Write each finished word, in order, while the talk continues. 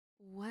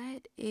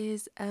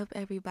is up,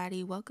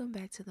 everybody? Welcome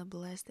back to the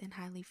Blessed and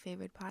Highly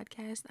Favored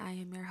podcast. I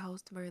am your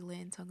host,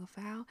 Berlin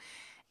Tongafao,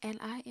 and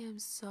I am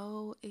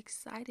so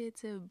excited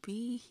to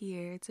be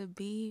here, to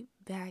be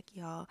back,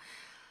 y'all.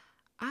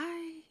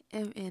 I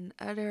am in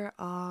utter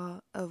awe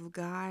of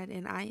God,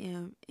 and I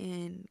am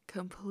in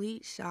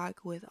complete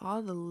shock with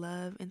all the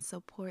love and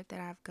support that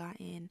I've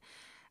gotten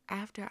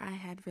after I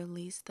had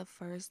released the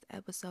first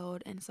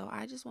episode. And so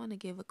I just want to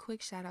give a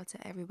quick shout out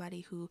to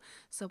everybody who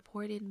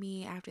supported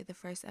me after the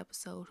first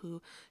episode,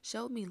 who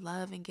showed me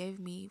love and gave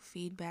me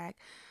feedback.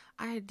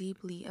 I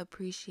deeply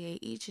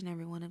appreciate each and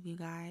every one of you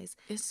guys.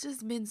 It's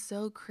just been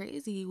so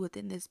crazy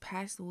within this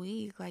past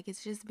week. Like,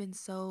 it's just been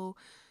so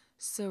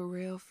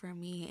surreal for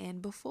me.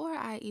 And before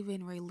I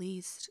even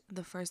released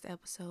the first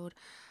episode,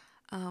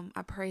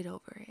 I prayed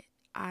over it.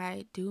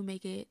 I do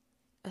make it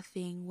a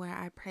thing where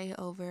I pray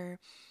over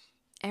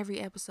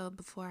every episode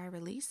before I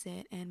release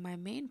it. And my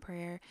main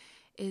prayer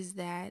is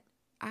that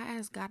I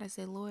ask God, I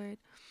say, Lord,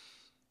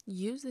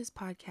 use this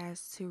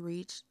podcast to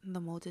reach the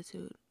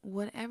multitude.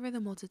 Whatever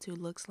the multitude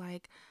looks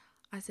like,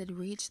 I said,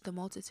 reach the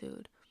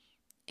multitude.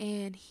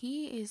 And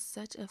He is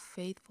such a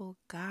faithful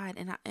God.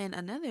 And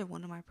another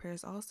one of my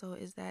prayers also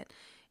is that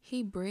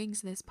He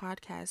brings this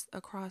podcast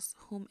across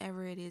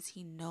whomever it is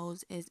He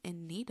knows is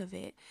in need of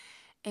it.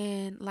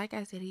 And like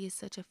I said, He is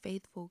such a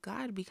faithful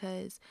God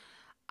because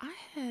I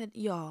had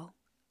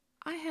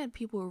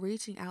people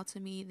reaching out to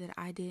me that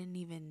I didn't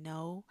even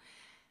know.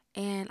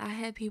 And I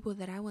had people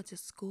that I went to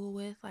school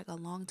with like a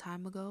long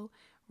time ago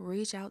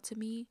reach out to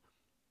me,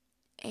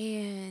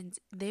 and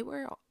they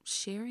were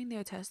sharing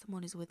their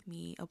testimonies with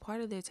me, a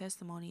part of their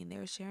testimony, and they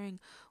were sharing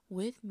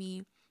with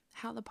me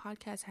how the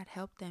podcast had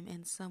helped them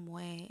in some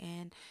way.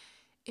 And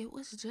it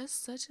was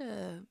just such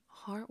a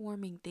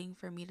heartwarming thing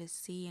for me to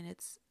see. And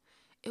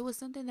it was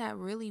something that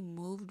really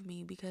moved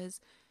me because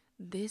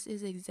this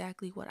is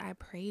exactly what I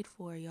prayed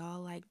for,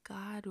 y'all. Like,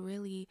 God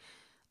really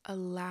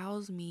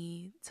allows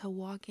me to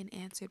walk in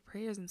answered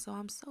prayers. And so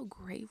I'm so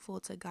grateful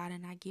to God,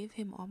 and I give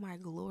Him all my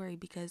glory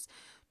because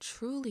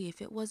truly,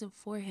 if it wasn't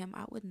for Him,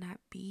 I would not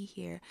be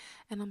here.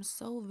 And I'm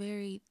so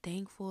very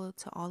thankful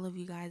to all of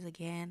you guys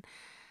again.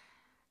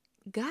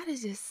 God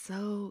is just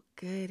so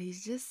good.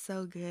 He's just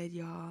so good,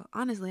 y'all.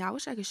 Honestly, I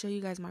wish I could show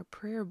you guys my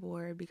prayer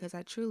board because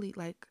I truly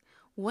like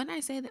when I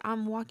say that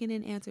I'm walking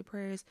in answered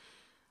prayers,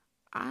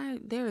 I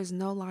there is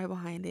no lie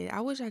behind it.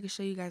 I wish I could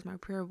show you guys my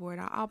prayer board.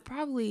 I'll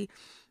probably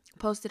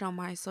post it on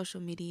my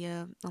social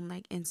media on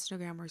like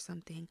Instagram or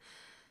something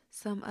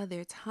some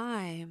other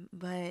time.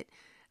 But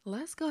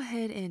let's go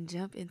ahead and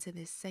jump into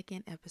this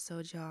second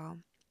episode, y'all.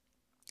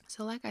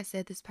 So like I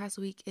said, this past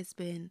week it's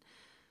been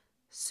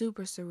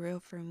super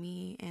surreal for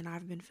me, and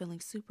I've been feeling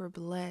super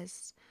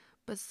blessed,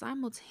 but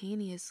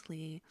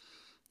simultaneously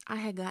I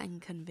had gotten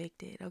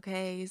convicted.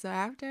 Okay, so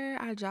after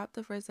I dropped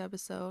the first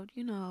episode,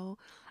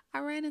 I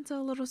ran into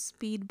a little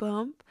speed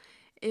bump,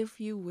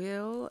 if you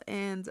will.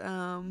 And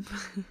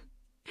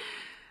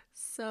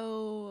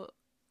so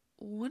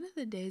one of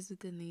the days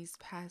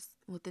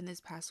within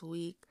this past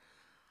week,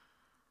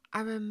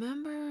 I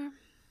remember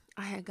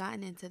I had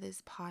gotten into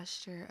this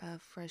posture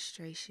of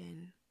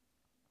frustration,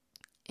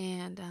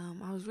 and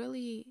I was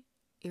really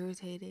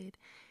irritated,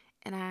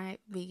 and I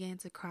began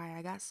to cry.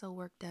 I got so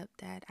worked up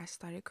that I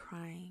started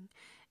crying,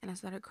 and I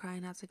started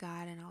crying out to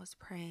God, and I was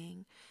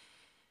praying.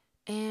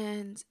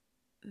 And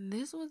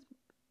this was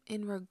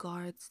in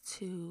regards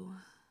to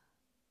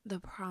the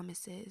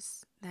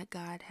promises that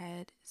God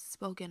had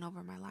spoken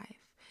over my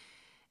life.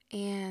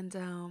 And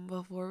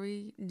before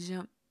we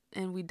jump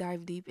and we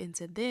dive deep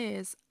into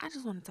this, I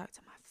just want to talk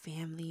to my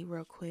family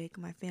real quick.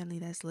 My family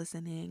that's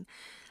listening,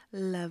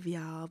 love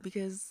y'all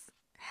because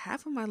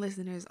half of my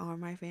listeners are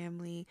my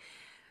family.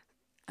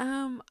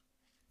 Um,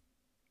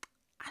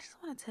 I just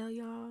want to tell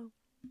y'all,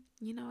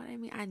 you know what I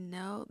mean? I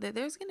know that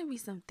there's going to be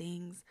some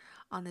things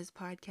on this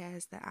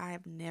podcast that I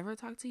have never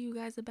talked to you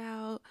guys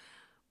about,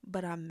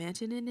 but I'm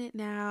mentioning it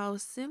now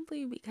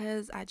simply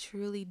because I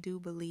truly do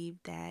believe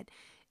that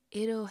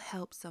it'll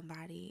help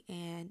somebody.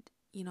 And,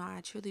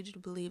 I truly do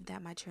believe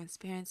that my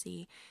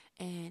transparency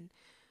and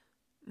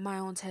my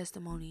own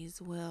testimonies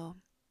will,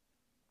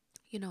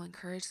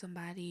 encourage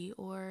somebody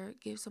or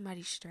give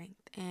somebody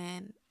strength.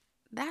 And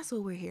that's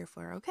what we're here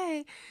for,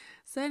 okay?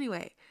 So,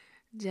 anyway,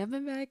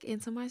 jumping back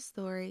into my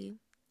story,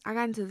 I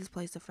got into this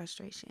place of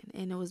frustration,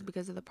 and it was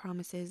because of the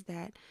promises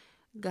that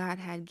God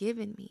had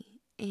given me.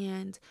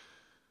 And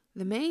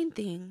the main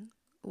thing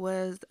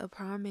was a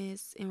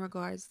promise in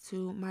regards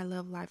to my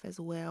love life as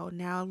well.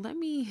 Now,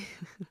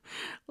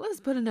 let's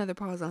put another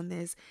pause on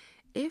this.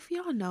 If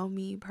y'all know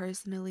me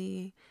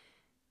personally,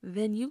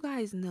 then you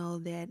guys know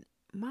that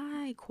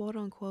my quote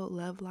unquote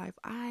love life,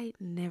 I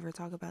never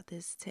talk about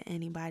this to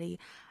anybody.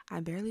 I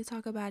barely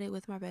talk about it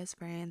with my best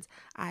friends.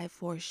 I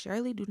for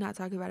surely do not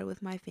talk about it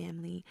with my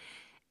family.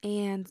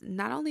 And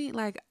not only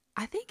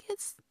I think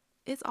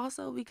it's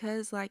also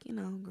because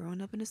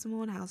growing up in a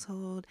Samoan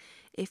household,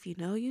 if you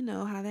know, you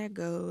know how that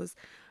goes.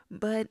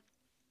 But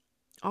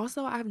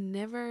also I've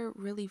never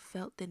really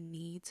felt the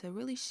need to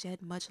really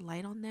shed much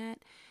light on that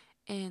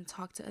and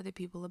talk to other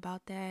people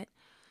about that.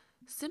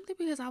 simply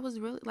because I was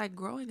really like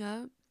growing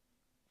up.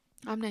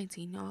 I'm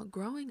 19, y'all.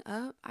 Growing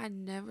up, I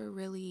never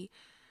really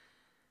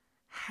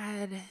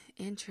had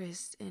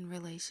interest in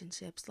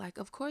relationships. Like,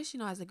 of course,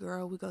 as a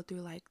girl, we go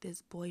through like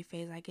this boy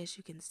phase, I guess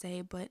you can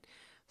say. But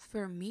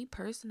for me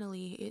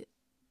personally,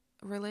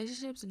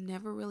 relationships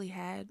never really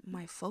had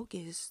my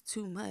focus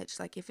too much.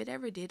 Like, if it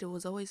ever did, it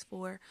was always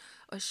for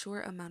a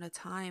short amount of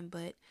time,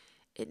 but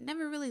it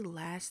never really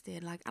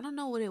lasted. Like, I don't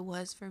know what it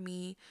was for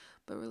me,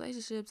 but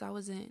relationships, I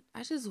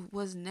just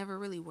was never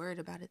really worried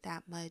about it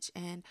that much.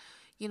 And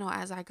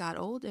as I got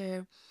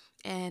older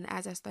and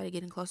as I started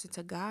getting closer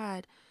to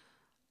God,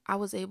 I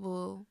was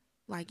able,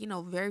 like,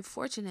 very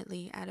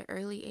fortunately at an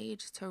early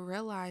age to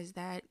realize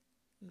that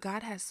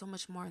God has so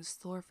much more in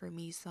store for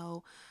me.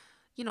 So,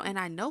 and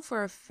I know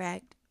for a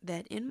fact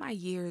that in my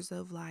years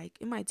of like,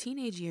 in my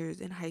teenage years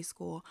in high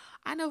school,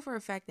 I know for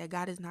a fact that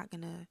God is not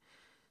going to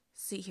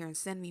sit here and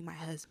send me my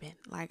husband.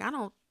 Like,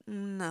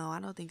 no, I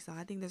don't think so.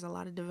 I think there's a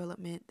lot of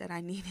development that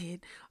I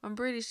needed. I'm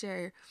pretty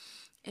sure.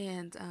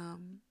 And,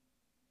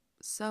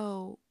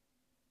 so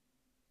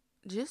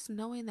just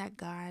knowing that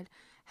God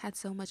had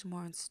so much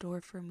more in store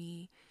for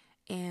me,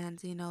 and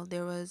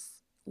there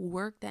was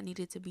work that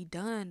needed to be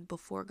done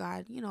before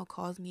God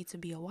calls me to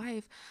be a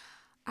wife,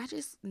 I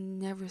just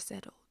never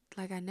settled.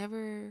 Like, I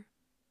never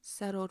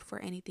settled for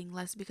anything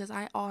less because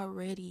I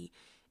already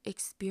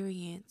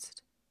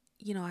experienced,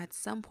 at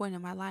some point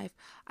in my life,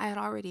 I had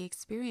already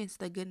experienced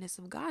the goodness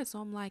of God. So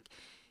I'm like,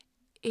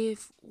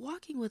 if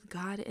walking with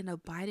God and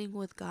abiding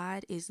with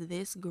God is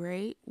this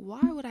great,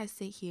 why would I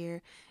sit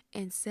here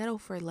and settle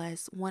for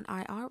less when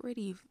I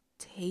already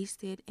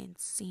tasted and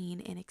seen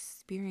and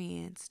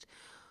experienced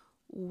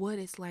what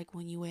it's like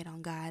when you wait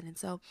on God? And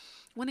so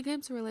when it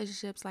came to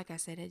relationships, like I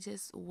said, it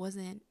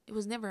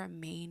was never a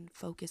main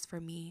focus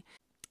for me.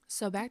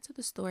 So back to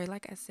the story,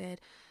 like I said,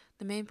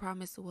 the main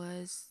promise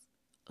was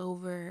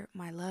over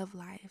my love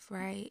life,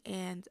 right?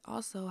 And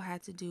also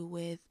had to do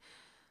with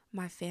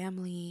my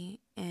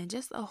family and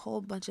just a whole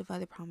bunch of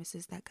other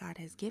promises that God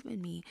has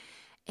given me.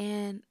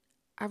 And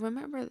I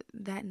remember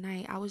that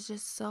night I was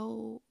just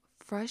so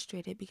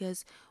frustrated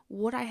because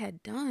what I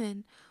had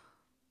done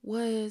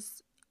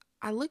was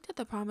I looked at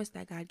the promise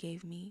that God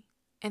gave me,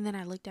 and then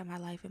I looked at my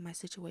life and my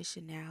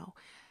situation now.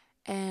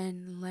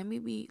 And let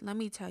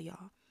me tell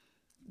y'all,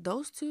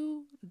 those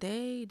two,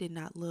 they did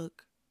not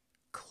look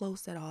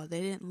close at all.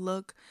 They didn't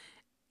look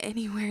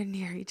anywhere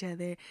near each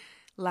other.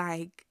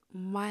 Like,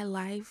 my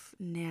life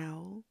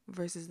now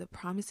versus the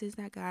promises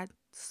that God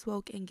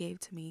spoke and gave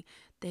to me,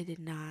 they did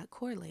not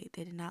correlate.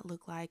 They did not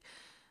look like,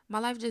 my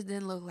life just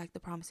didn't look like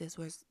the promises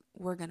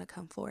were going to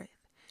come forth.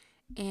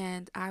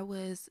 And I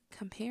was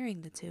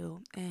comparing the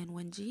two. And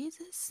when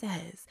Jesus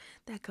says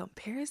that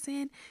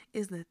comparison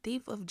is the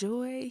thief of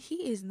joy,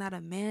 he is not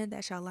a man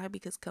that shall lie,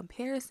 because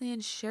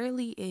comparison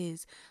surely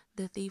is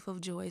the thief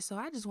of joy. So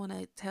I just want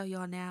to tell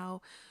y'all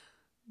now,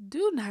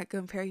 do not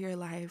compare your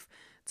life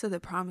to the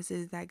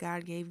promises that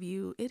God gave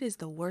you. It is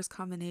the worst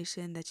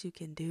combination that you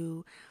can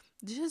do.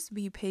 Just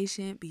be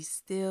patient, be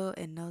still,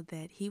 and know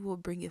that He will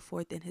bring it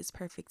forth in His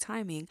perfect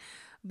timing.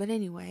 But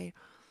anyway,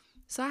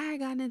 so I had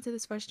gotten into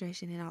this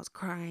frustration and I was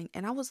crying,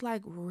 and I was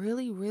like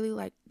really, really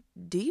like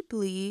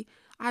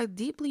I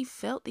deeply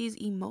felt these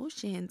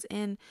emotions,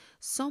 and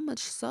so much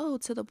so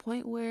to the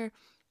point where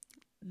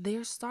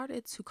there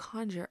started to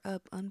conjure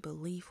up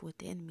unbelief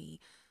within me.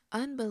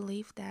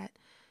 Unbelief that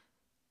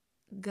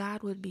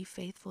God would be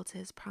faithful to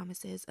His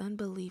promises,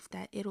 unbelief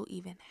that it'll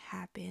even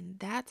happen.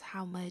 That's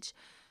how much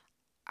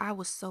I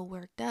was so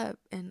worked up.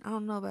 And I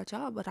don't know about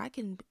y'all, but I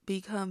can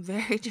become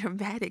very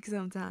dramatic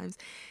sometimes.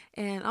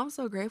 And I'm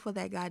so grateful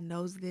that God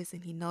knows this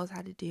and He knows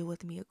how to deal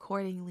with me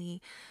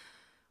accordingly.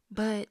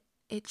 But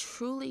it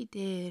truly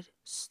did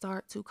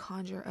start to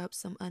conjure up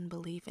some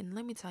unbelief. And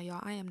let me tell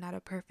y'all, I am not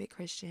a perfect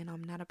Christian.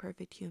 I'm not a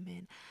perfect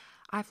human.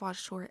 I fall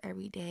short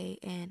every day.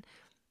 And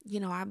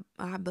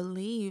I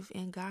believe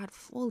in God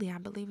fully. I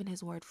believe in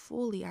His word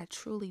fully. I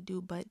truly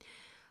do. But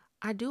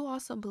I do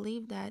also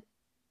believe that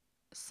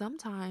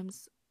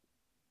sometimes,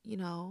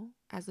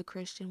 as a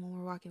Christian, when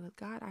we're walking with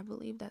God, I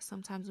believe that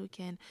sometimes we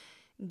can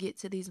get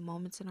to these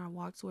moments in our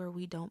walks where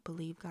we don't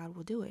believe God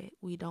will do it.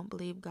 We don't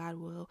believe God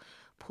will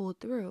pull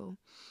through.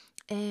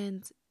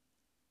 And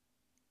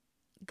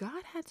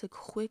God had to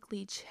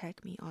quickly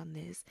check me on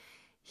this.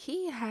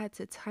 He had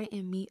to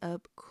tighten me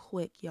up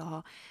quick,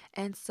 y'all.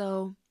 And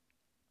so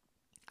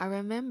I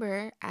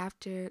remember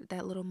after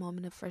that little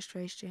moment of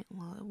frustration,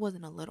 well, it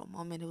wasn't a little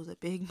moment, it was a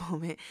big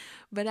moment.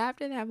 But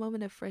after that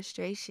moment of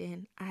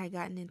frustration, I had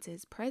gotten into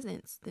His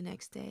presence the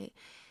next day.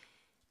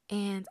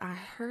 And I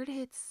heard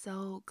it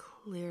so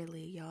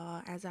clearly,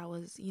 y'all, as I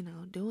was,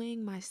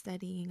 doing my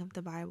studying of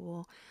the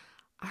Bible.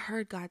 I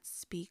heard God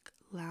speak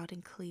loud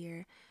and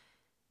clear.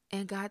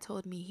 And God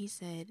told me, He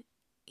said,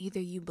 either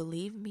you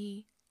believe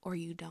me or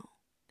you don't.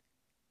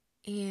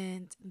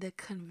 And the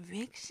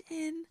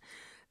conviction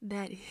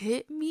that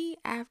hit me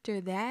after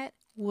that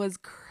was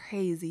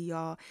crazy,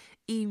 y'all.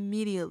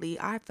 Immediately,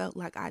 I felt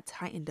like I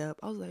tightened up.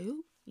 I was like,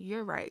 ooh,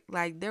 you're right.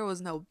 Like, there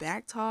was no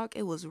back talk.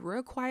 It was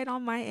real quiet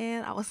on my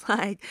end. I was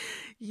like,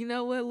 you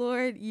know what,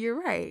 Lord, you're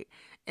right.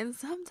 And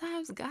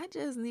sometimes God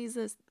just needs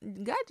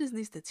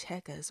to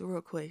check us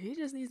real quick. He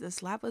just needs to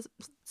slap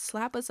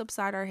us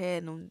upside our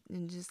head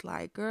and just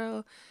like,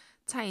 girl,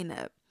 tighten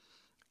up.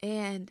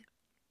 And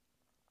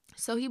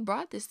so he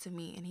brought this to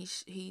me, and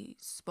he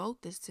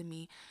spoke this to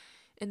me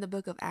in the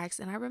book of Acts.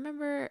 And I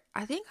remember,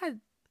 I think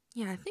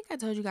I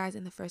told you guys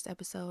in the first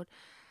episode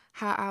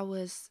how I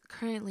was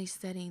currently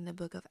studying the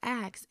book of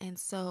Acts. And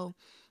so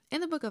in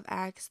the book of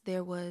Acts,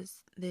 there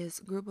was this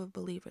group of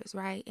believers,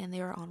 right? And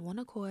they were on one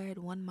accord,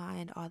 one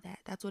mind, all that.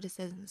 That's what it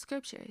says in the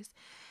scriptures.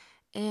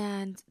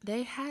 And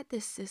they had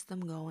this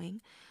system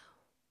going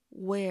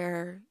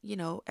where,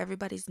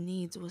 everybody's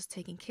needs was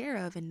taken care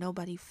of, and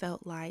nobody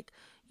felt like,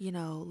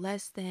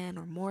 less than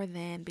or more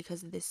than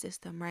because of this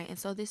system, right? And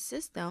so this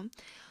system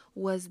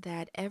was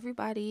that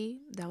everybody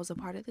that was a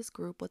part of this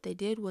group, what they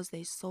did was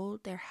they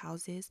sold their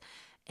houses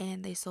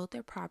and they sold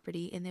their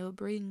property, and they would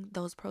bring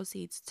those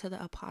proceeds to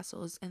the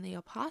apostles, and the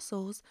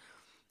apostles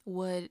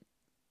would,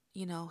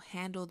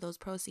 handle those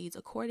proceeds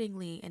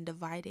accordingly and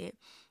divide it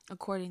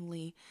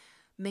accordingly,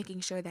 making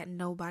sure that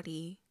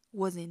nobody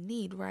was in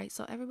need, right?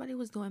 So everybody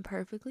was doing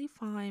perfectly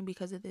fine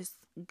because of this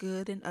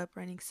good and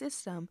uprunning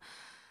system.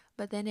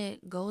 But then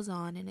it goes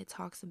on and it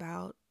talks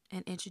about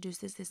and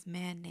introduces this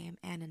man named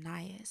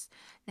Ananias.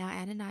 Now,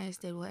 Ananias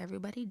did what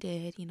everybody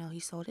did. He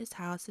sold his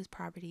house, his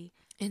property.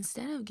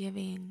 Instead of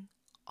giving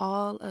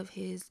all of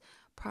his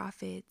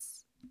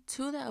profits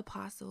to the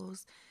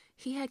apostles,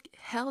 he had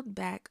held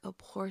back a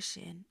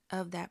portion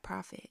of that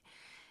profit.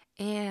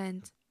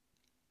 And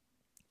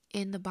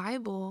in the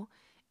Bible,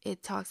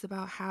 it talks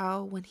about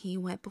how when he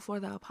went before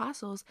the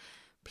apostles,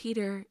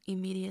 Peter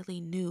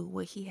immediately knew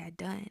what he had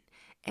done.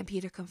 And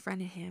Peter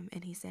confronted him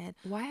and he said,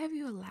 "Why have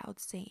you allowed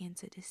Satan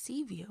to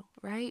deceive you?"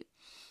 Right?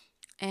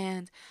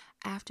 And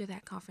after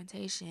that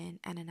confrontation,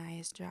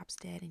 Ananias drops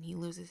dead and he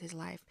loses his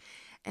life.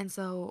 And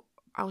so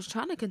I was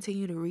trying to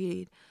continue to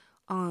read.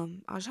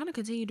 On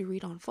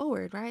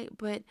forward, right?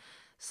 But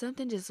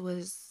something just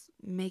was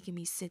making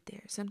me sit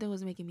there. Something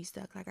was making me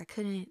stuck. Like, I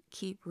couldn't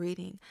keep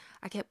reading.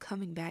 I kept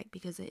coming back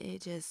because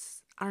it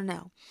just, I don't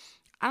know.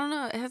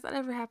 Has that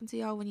ever happened to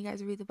y'all when you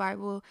guys read the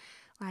Bible?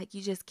 Like,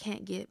 you just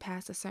can't get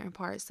past a certain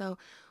part. So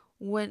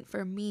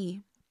for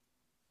me,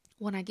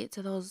 when I get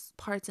to those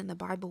parts in the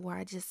Bible where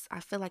I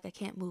feel like I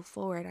can't move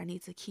forward, I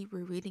need to keep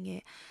rereading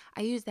it.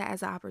 I use that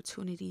as an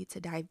opportunity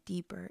to dive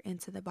deeper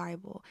into the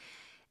Bible.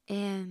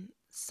 And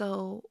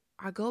so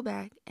I go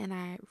back and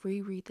I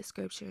reread the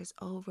scriptures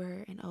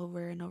over and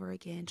over and over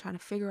again, trying to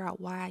figure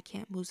out why I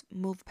can't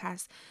move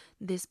past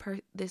this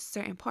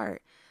certain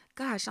part.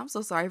 Gosh, I'm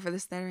so sorry for the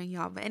stuttering,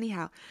 y'all. But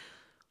anyhow,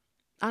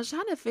 I was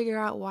trying to figure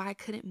out why I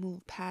couldn't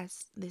move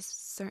past this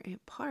certain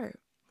part.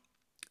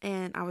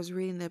 And I was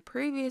reading the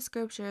previous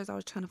scriptures. I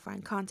was trying to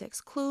find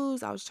context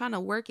clues. I was trying to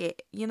work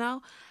it,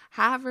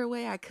 however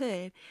way I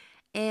could.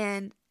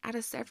 And at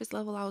a surface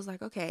level, I was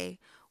like, okay,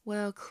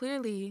 well,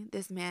 clearly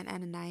this man,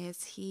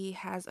 Ananias, he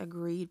has a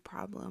greed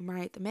problem,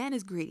 right? The man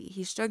is greedy.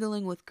 He's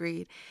struggling with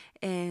greed.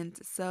 And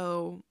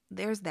so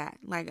there's that.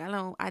 Like,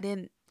 I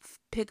didn't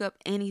pick up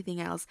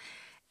anything else.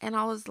 And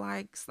I was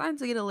like starting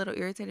to get a little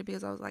irritated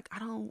because I was like,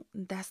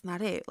 that's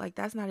not it. Like,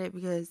 that's not it,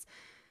 because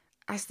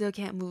I still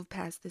can't move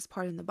past this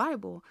part in the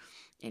Bible.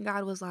 And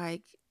God was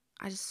like,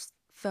 I just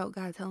felt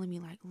God telling me,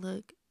 like,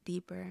 look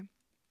deeper.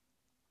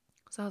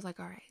 So I was like,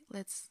 all right,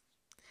 let's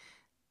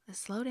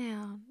slow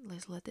down.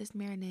 Let's let this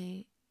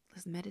marinate.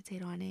 Let's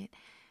meditate on it.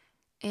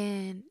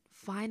 And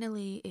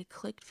finally, it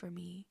clicked for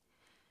me.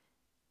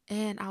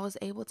 And I was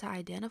able to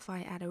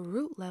identify at a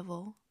root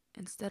level,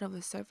 instead of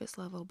a surface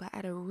level, but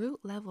at a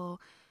root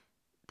level,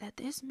 that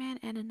this man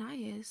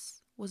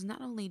Ananias was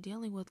not only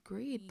dealing with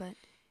greed, but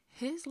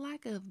his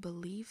lack of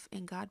belief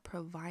in God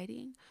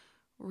providing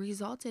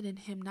resulted in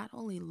him not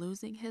only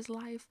losing his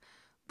life,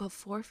 but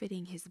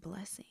forfeiting his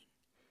blessing.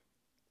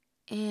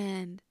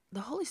 And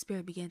the Holy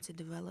Spirit began to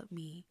develop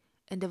me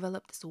and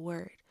develop this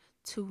word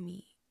to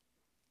me.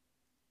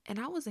 And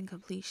I was in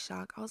complete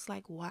shock. I was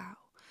like, wow.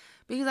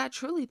 Because I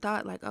truly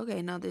thought, like,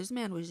 okay, no, this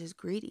man was just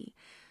greedy.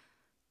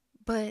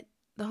 But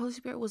the Holy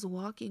Spirit was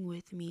walking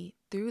with me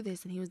through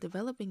this, and he was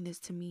developing this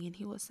to me. And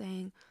he was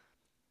saying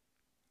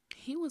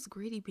he was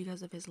greedy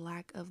because of his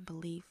lack of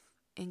belief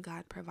in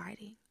God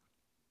providing.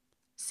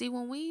 See,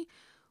 when we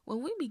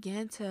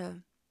begin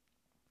to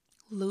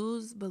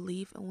lose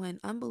belief, and when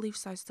unbelief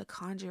starts to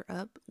conjure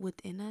up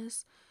within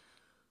us,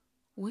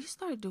 we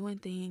start doing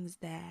things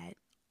that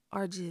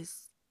are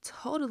just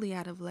totally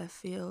out of left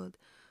field.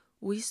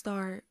 We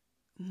start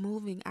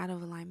moving out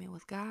of alignment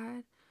with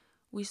God.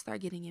 We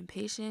start getting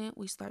impatient.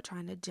 We start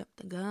trying to jump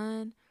the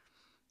gun.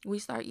 We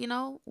start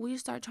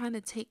trying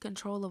to take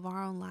control of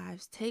our own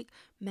lives, take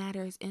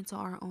matters into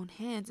our own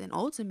hands. And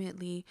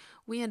ultimately,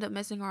 we end up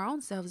messing our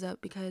own selves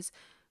up because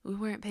we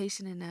weren't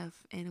patient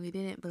enough and we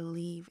didn't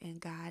believe in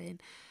God.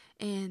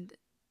 And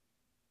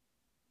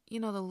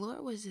the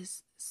Lord was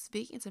just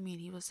speaking to me,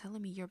 and he was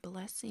telling me, your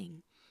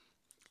blessing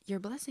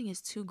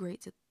is too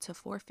great to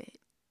forfeit.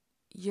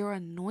 your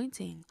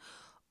anointing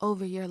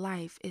over your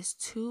life is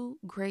too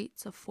great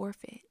to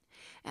forfeit.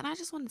 And I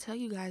just want to tell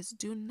you guys,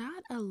 do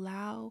not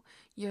allow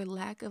your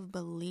lack of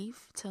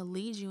belief to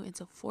lead you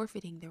into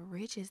forfeiting the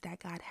riches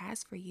that God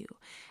has for you.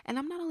 And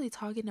I'm not only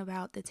talking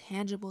about the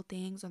tangible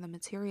things or the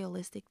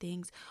materialistic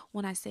things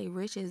when I say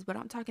riches, but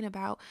I'm talking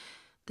about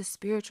the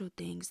spiritual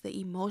things, the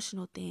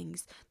emotional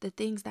things, the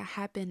things that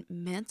happen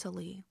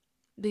mentally.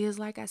 Because,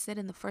 like I said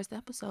in the first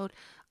episode,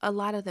 a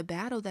lot of the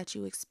battle that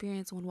you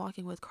experience when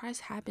walking with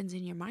Christ happens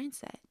in your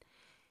mindset.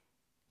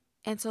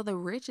 And so the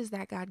riches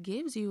that God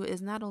gives you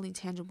is not only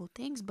tangible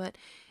things, but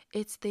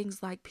it's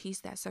things like peace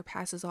that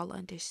surpasses all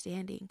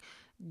understanding,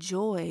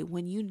 joy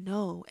when you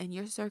know and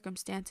your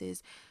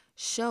circumstances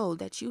show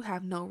that you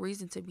have no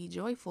reason to be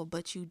joyful,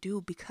 but you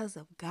do because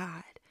of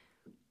God.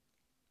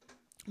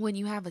 When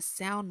you have a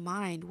sound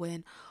mind,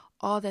 when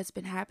all that's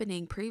been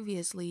happening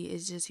previously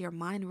is just your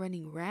mind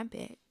running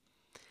rampant.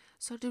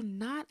 So do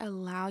not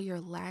allow your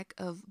lack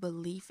of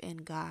belief in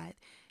God,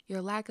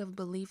 your lack of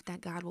belief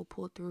that God will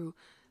pull through,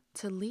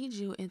 to lead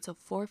you into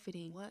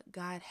forfeiting what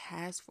God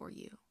has for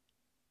you.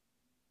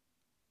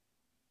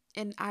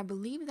 And I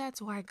believe that's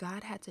why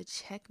God had to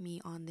check me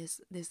on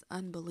this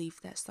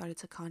unbelief that started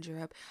to conjure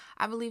up.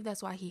 I believe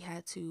that's why he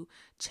had to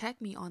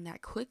check me on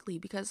that quickly,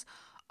 because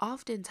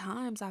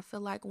oftentimes I feel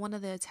like one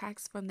of the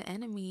attacks from the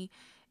enemy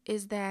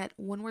is that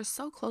when we're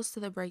so close to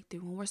the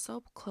breakthrough, when we're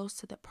so close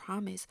to the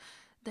promise,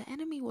 the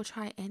enemy will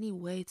try any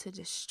way to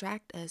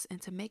distract us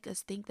and to make us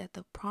think that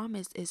the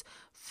promise is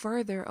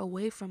further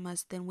away from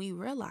us than we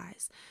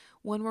realize.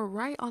 When we're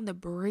right on the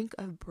brink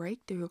of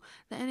breakthrough,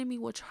 the enemy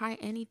will try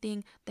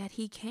anything that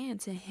he can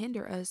to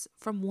hinder us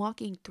from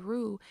walking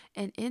through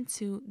and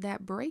into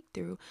that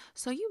breakthrough.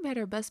 So you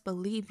better best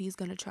believe he's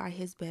going to try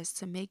his best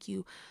to make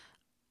you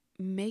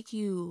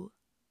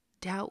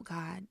doubt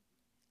God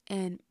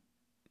and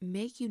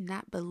make you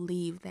not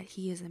believe that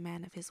he is a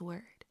man of his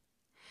word.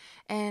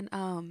 And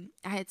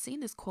I had seen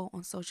this quote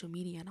on social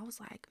media and I was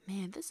like,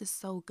 man, this is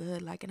so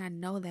good. Like, and I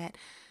know that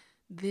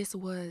this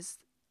was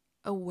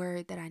a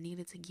word that I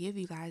needed to give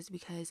you guys,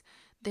 because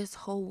this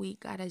whole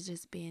week God has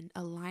just been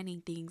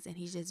aligning things and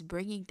he's just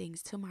bringing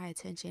things to my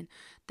attention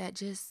that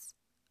just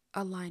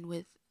align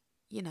with,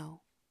 you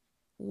know,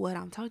 what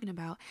I'm talking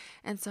about.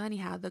 And so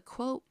anyhow, the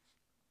quote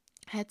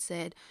had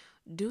said,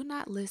 "Do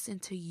not listen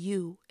to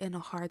you in a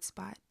hard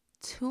spot.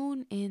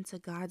 Tune into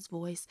God's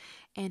voice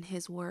and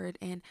his word."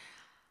 And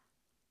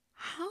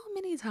how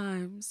many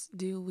times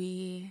do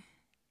we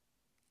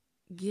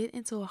get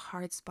into a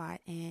hard spot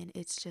and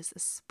it's just a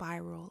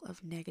spiral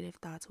of negative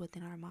thoughts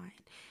within our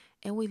mind,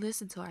 and we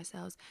listen to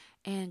ourselves?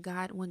 And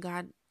when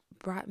God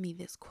brought me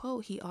this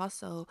quote, he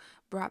also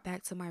brought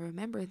back to my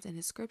remembrance in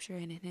his scripture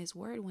and in his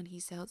word when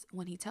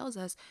he tells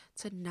us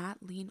to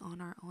not lean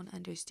on our own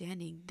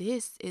understanding.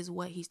 This is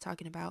what he's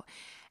talking about.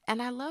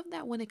 And I love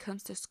that when it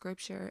comes to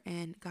scripture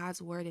and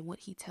God's word and what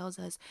he tells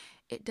us,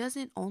 it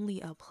doesn't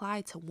only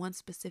apply to one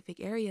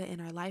specific area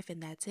in our life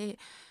and that's it.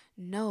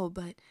 No,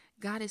 but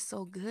God is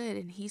so good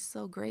and he's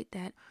so great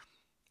that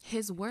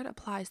his word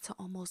applies to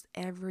almost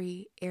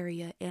every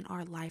area in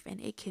our life, and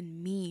it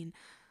can mean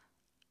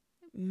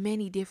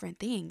many different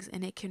things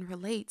and it can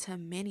relate to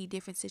many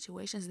different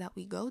situations that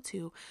we go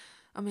through.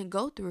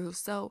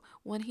 So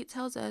when he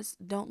tells us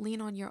don't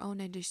lean on your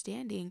own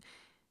understanding,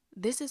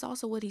 this is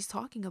also what he's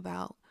talking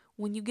about.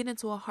 When you get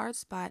into a hard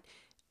spot,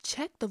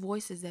 check the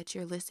voices that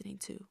you're listening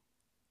to.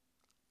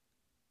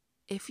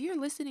 If you're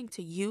listening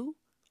to you,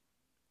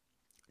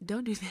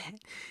 don't do that.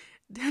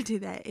 Don't do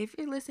that. If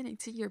you're listening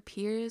to your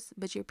peers,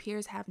 but your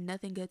peers have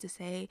nothing good to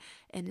say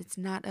and it's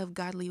not of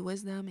godly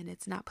wisdom and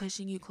it's not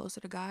pushing you closer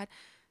to God,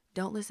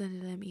 don't listen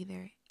to them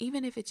either.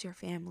 Even if it's your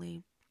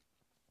family.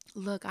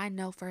 Look, I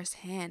know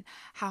firsthand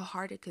how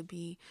hard it could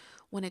be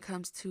when it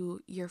comes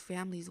to your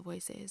family's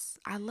voices.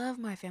 I love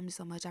my family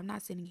so much. I'm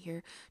not sitting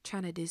here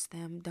trying to diss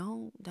them.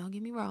 Don't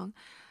get me wrong.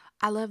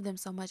 I love them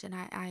so much, and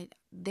I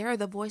they're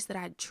the voice that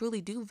I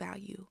truly do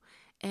value.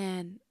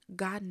 And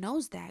God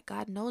knows that.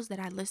 God knows that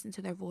I listen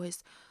to their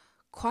voice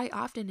quite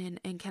often,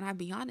 and can I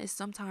be honest,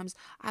 sometimes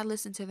I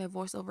listen to their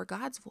voice over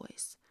God's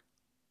voice.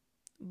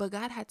 But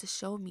God had to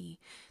show me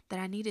that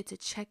I needed to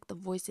check the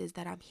voices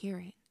that I'm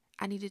hearing.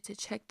 I needed to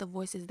check the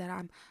voices that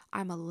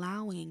I'm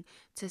allowing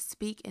to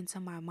speak into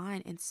my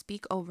mind and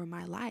speak over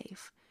my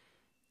life.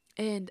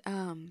 And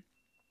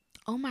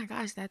oh my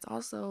gosh,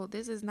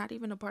 this is not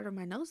even a part of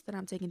my notes that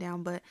I'm taking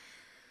down, but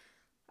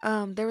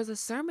there was a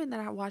sermon that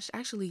I watched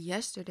actually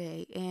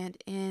yesterday, and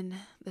in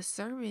the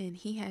sermon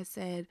he had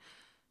said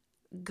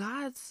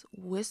God's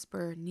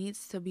whisper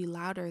needs to be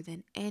louder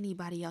than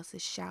anybody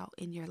else's shout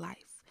in your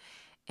life.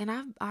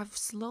 And I've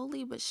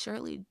slowly but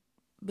surely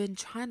been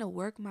trying to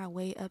work my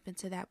way up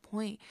into that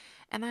point.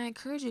 And I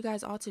encourage you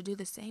guys all to do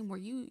the same, where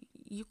you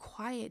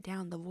quiet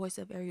down the voice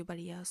of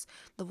everybody else,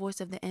 the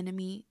voice of the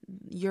enemy,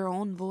 your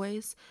own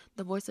voice,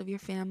 the voice of your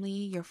family,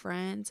 your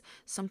friends.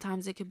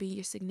 Sometimes it could be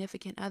your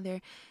significant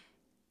other,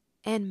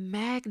 and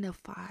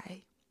magnify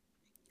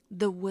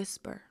the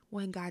whisper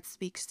when God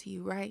speaks to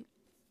you, right?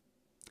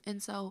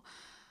 And so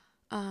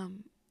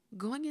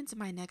going into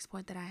my next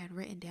point that I had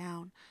written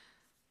down,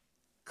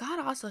 God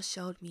also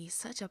showed me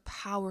such a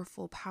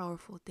powerful,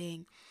 powerful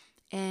thing.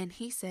 And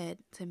he said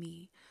to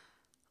me,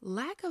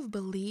 lack of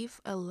belief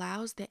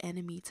allows the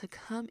enemy to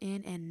come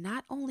in and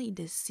not only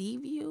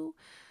deceive you,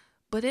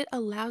 but it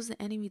allows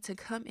the enemy to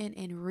come in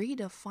and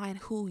redefine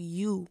who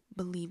you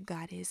believe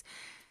God is.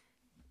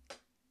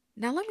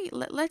 Now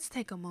let's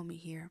take a moment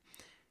here.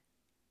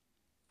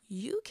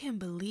 You can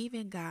believe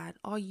in God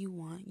all you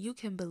want. You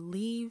can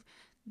believe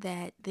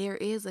that there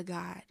is a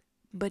God.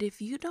 But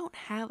if you don't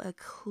have a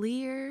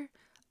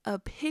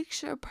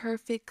picture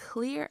perfect,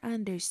 clear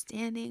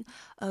understanding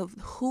of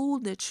who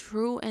the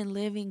true and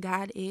living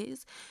God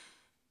is,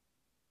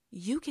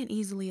 you can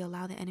easily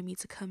allow the enemy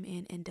to come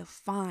in and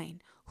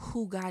define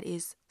who God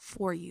is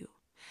for you.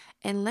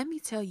 And let me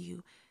tell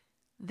you,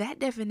 that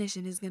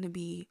definition is going to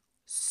be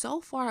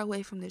so far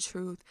away from the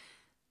truth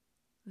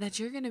that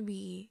you're going to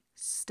be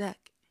stuck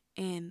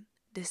in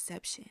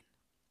deception.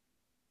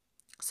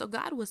 So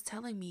God was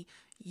telling me,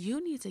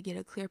 you need to get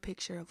a clear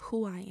picture of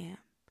who I am.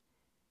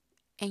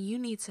 And you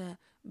need to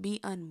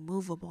be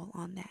unmovable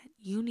on that.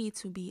 You need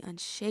to be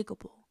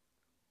unshakable.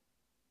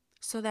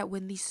 So that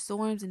when these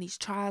storms and these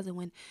trials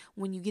and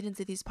when you get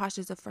into these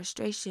postures of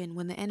frustration,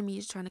 when the enemy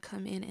is trying to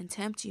come in and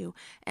tempt you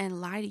and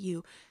lie to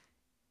you,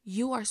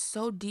 you are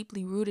so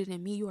deeply rooted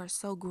in me. You are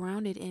so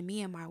grounded in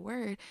me and my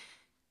word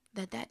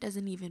that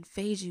doesn't even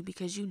faze you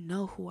because you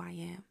know who I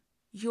am.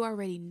 You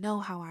already know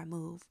how I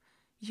move.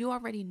 You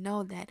already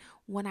know that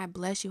when I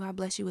bless you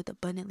with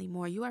abundantly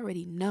more. You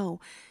already know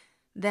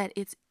that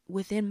it's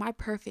within my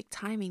perfect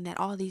timing that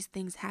all these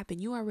things happen.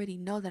 You already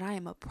know that I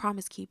am a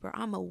promise keeper.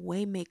 I'm a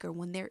way maker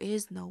when there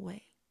is no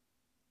way.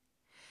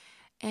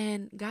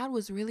 And God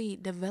was really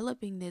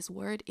developing this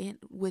word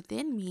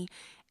within me,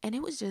 and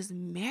it was just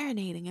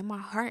marinating in my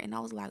heart. And I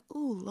was like,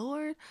 "Ooh,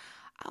 Lord,"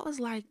 I was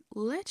like,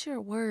 "Let your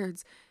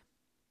words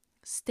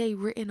stay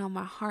written on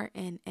my heart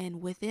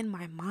and within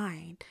my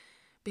mind,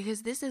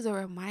 because this is a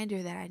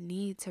reminder that I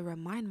need to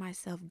remind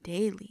myself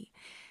daily."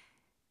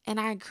 And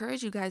I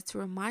encourage you guys to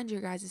remind your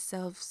guys'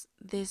 selves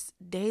this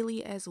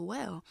daily as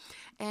well.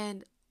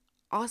 And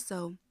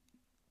also,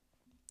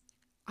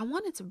 I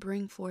wanted to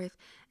bring forth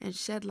and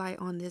shed light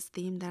on this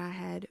theme that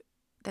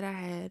I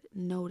had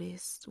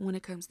noticed when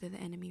it comes to the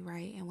enemy,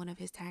 right? And one of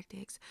his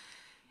tactics.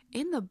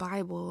 In the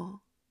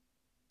Bible,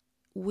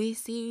 we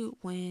see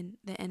when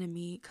the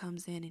enemy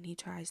comes in and he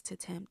tries to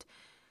tempt,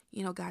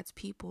 God's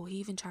people. He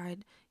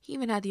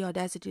even had the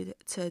audacity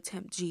to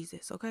tempt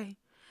Jesus, okay?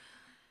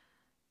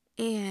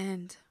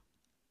 And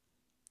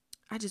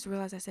I just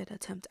realized I said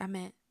attempt. I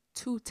meant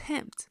to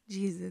tempt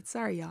Jesus.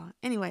 Sorry, y'all.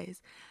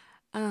 Anyways,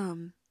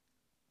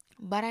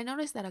 but I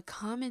noticed that a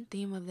common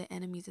theme of the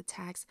enemy's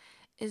attacks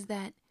is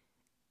that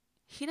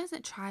he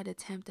doesn't try to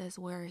tempt us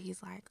where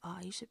he's like, "Oh,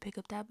 you should pick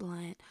up that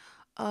blunt.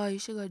 Oh, you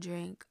should go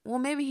drink." Well,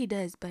 maybe he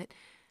does, but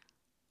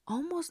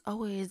almost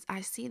always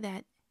I see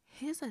that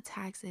his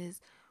attacks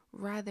is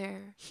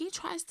rather, he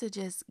tries to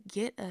just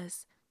get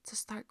us to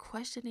start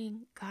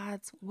questioning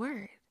God's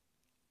word.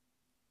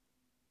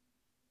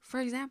 For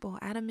example,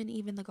 Adam and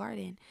Eve in the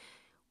garden,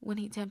 when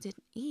he tempted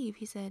Eve,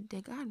 he said,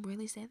 "Did God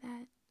really say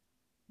that?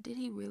 Did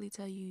he really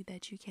tell you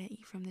that you can't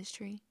eat from this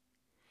tree?"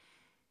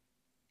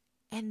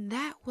 And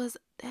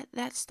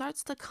that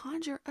starts to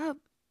conjure up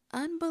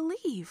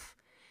unbelief.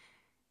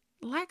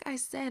 Like I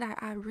said,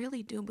 I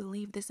really do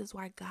believe this is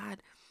why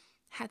God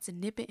had to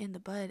nip it in the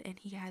bud and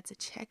he had to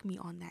check me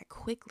on that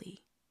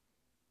quickly.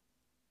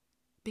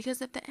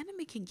 Because if the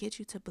enemy can get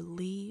you to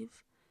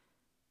believe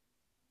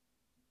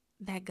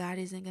that God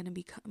isn't going to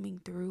be coming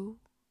through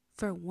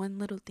for one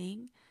little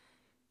thing,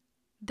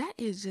 that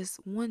is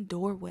just one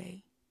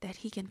doorway that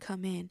he can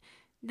come in.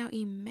 Now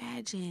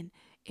imagine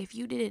if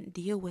you didn't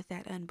deal with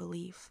that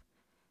unbelief.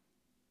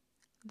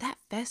 That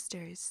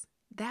festers.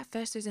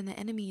 And the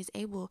enemy is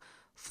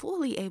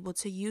fully able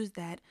to use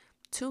that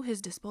to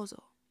his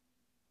disposal.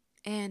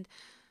 And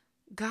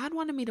God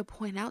wanted me to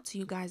point out to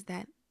you guys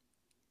that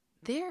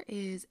there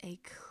is a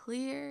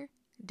clear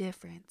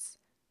difference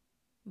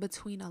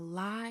between a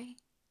lie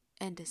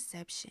and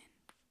deception.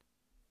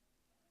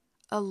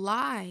 A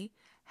lie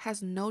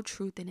has no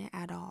truth in it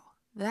at all.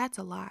 That's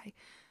a lie.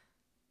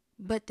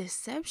 But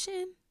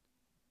deception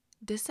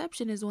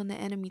is when the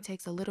enemy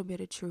takes a little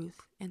bit of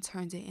truth and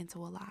turns it into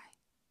a lie.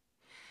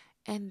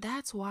 And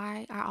that's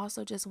why I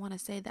also just want to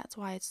say that's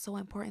why it's so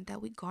important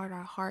that we guard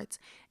our hearts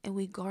and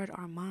we guard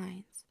our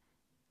minds.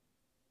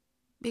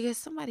 Because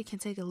somebody can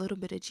take a little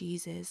bit of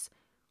Jesus,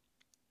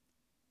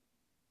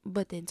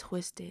 but then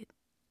twist it.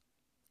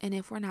 And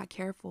if we're not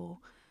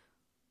careful,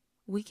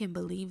 we can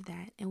believe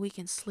that and we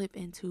can slip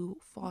into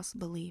false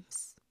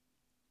beliefs.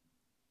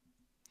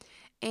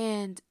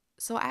 And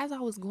so as I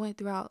was going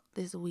throughout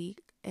this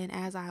week and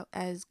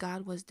as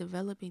God was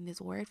developing this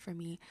word for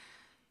me,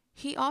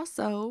 he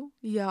also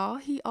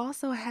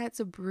had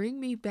to bring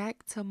me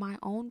back to my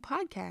own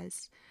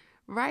podcast,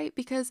 right?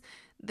 Because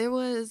there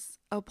was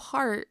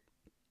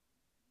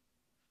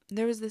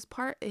this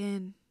part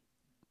in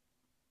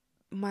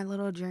my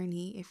little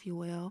journey, if you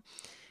will,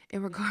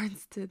 in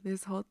regards to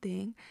this whole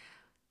thing,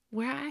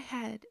 where I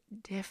had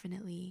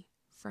definitely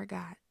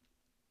forgot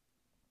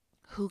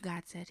who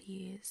God said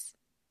he is.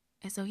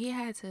 And so he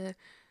had to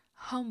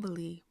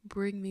humbly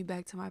bring me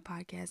back to my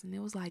podcast. And it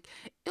was like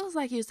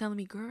he was telling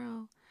me,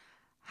 girl,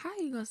 how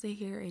are you going to sit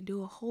here and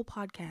do a whole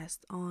podcast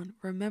on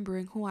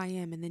remembering who I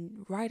am? And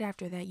then right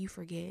after that, you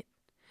forget.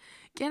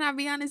 Can I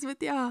be honest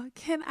with y'all?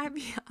 Can I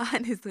be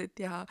honest with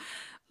y'all?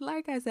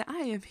 Like I said, I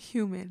am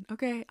human,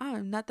 okay? I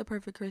am not the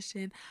perfect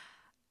Christian.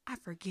 I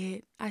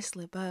forget. I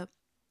slip up.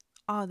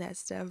 All that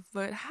stuff.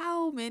 But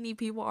how many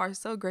people are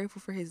so grateful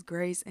for his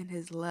grace and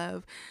his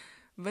love?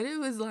 But it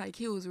was like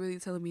he was really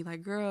telling me,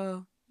 like,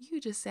 girl,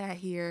 you just sat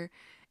here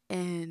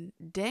and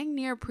dang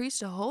near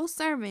preached a whole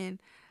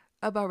sermon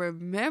about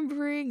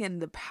remembering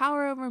and the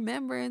power of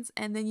remembrance,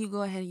 and then you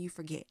go ahead and you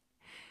forget.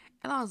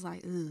 And I was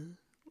like, ugh.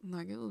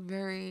 Like, it was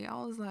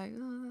I was like,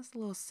 oh, that's a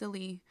little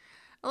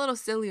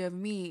silly of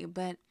me.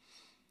 But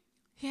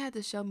he had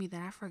to show me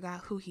that I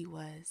forgot who he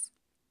was.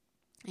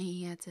 And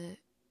he had to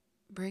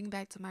bring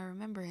back to my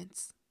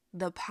remembrance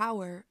the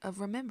power of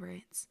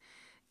remembrance.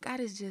 God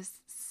is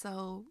just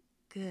so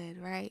good,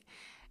 right?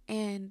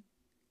 And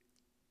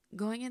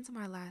going into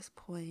my last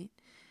point,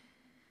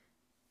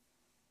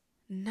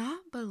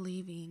 not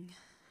believing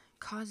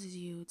causes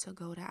you to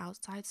go to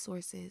outside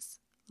sources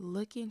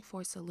looking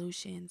for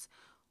solutions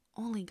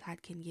only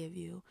God can give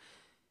you.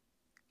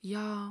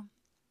 Y'all,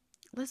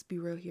 let's be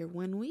real here.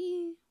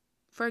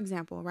 For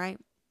example, right?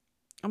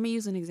 I'm going to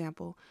use an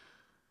example.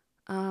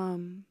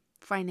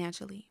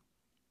 Financially.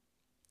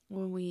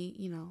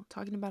 When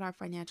talking about our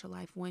financial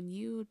life, when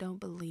you don't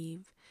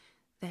believe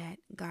that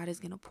God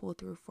is going to pull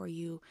through for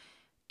you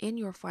in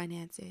your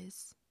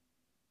finances,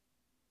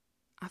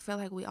 I feel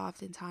like we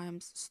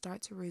oftentimes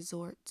start to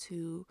resort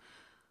to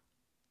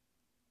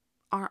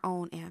our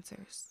own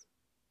answers.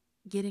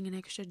 Getting an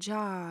extra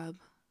job,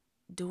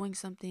 doing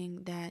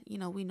something that,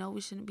 we know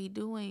we shouldn't be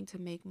doing to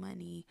make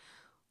money,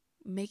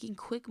 making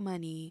quick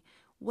money,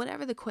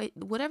 whatever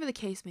the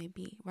case may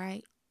be,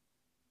 right?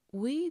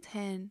 We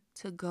tend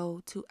to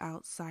go to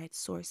outside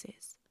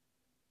sources.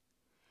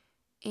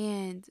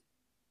 And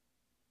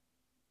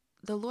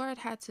the Lord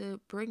had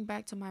to bring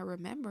back to my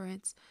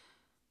remembrance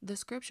the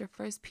scripture,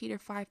 1 Peter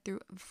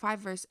 5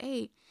 verse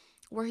 8,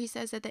 where he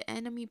says that the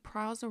enemy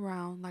prowls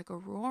around like a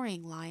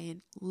roaring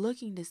lion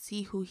looking to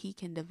see who he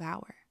can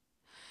devour.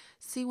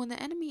 See, when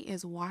the enemy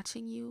is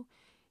watching you,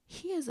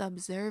 he is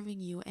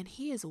observing you and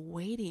he is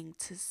waiting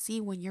to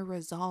see when your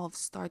resolve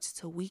starts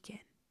to weaken.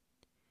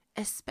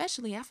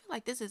 Especially, I feel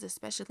like this is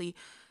especially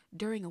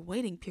during a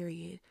waiting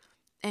period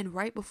and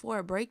right before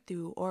a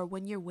breakthrough, or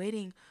when you're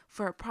waiting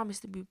for a promise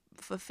to be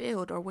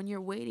fulfilled, or when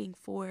you're waiting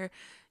for,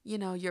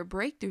 your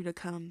breakthrough to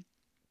come.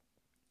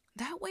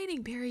 That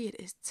waiting period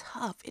is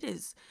tough. It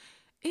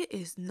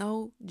is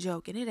no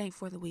joke, and it ain't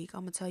for the weak.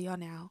 I'm going to tell y'all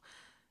now.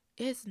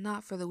 It's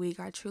not for the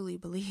weak, I truly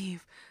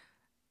believe.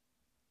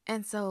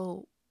 And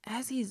so,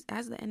 as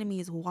the enemy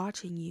is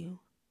watching you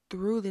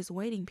through this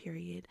waiting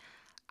period,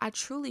 I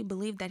truly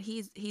believe that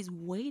he's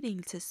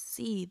waiting to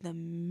see the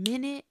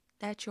minute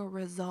that your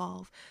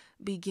resolve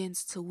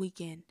begins to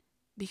weaken.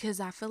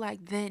 Because I feel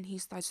like then he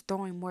starts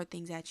throwing more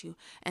things at you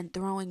and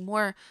throwing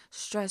more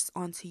stress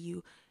onto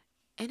you.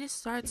 And it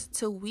starts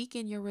to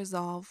weaken your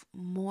resolve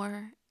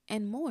more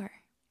and more.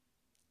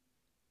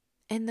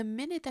 And the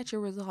minute that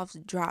your resolve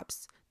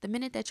drops, the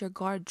minute that your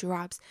guard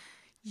drops,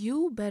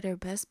 you better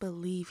best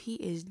believe he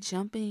is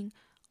jumping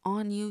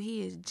on you.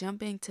 He is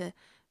jumping to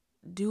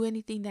do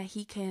anything that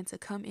he can to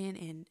come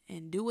in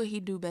and do what he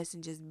do best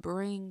and just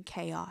bring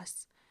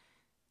chaos.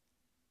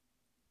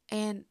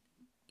 And,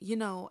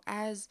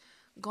 as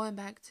going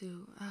back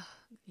to,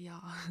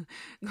 y'all,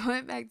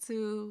 going back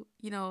to,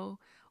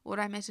 what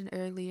I mentioned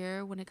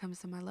earlier when it comes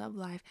to my love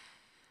life,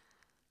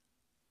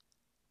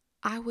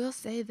 I will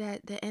say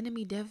that the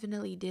enemy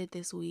definitely did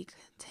this week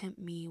tempt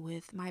me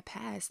with my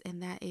past.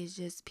 And that is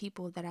just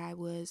people that I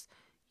was,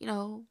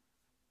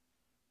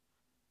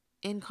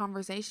 in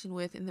conversation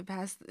with in the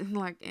past,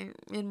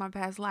 in my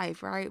past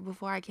life, right?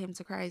 Before I came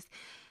to Christ.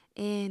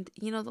 And,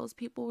 those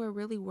people were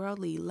really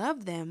worldly.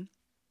 Love them,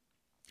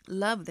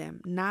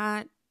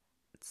 not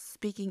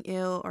speaking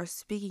ill or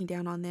speaking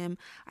down on them.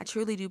 I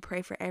truly do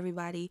pray for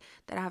everybody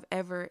that I've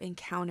ever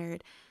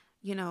encountered,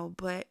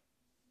 but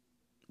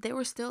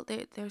they're still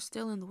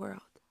in the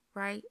world,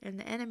 right? And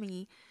the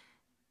enemy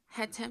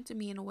had tempted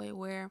me in a way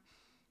where,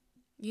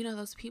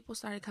 those people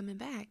started coming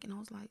back, and I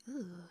was like,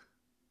 ugh.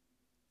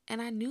 And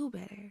I knew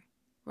better,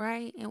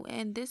 right?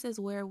 And this is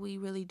where we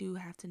really do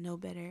have to know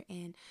better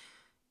and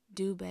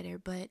do better.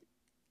 But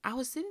I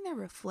was sitting there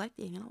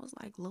reflecting, and I was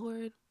like,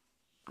 Lord,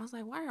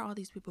 why are all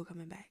these people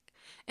coming back?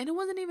 And it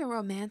wasn't even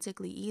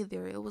romantically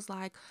either. It was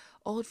like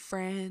old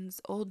friends,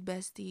 old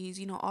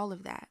besties, all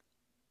of that.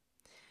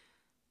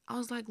 I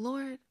was like,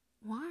 Lord,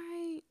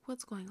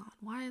 what's going on?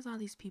 Why is all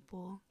these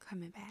people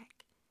coming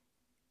back?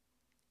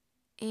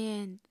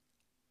 And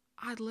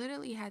I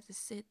literally had to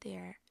sit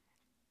there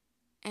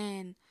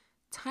and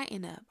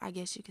tighten up, I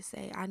guess you could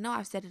say. I know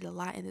I've said it a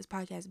lot in this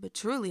podcast, but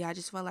truly, I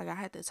just felt like I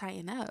had to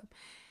tighten up.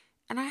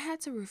 And I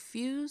had to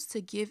refuse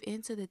to give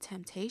into the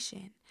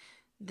temptation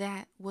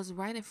that was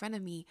right in front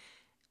of me,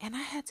 and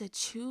I had to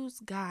choose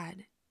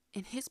God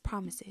and His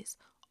promises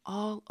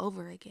all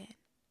over again.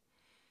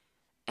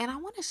 And I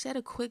want to shed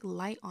a quick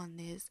light on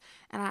this.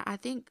 And I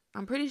think,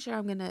 I'm pretty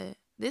sure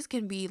this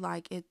can be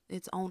like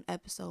its own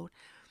episode,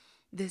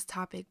 this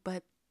topic.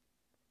 But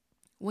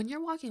when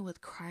you're walking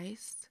with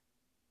Christ,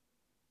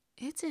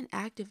 it's an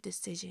active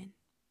decision.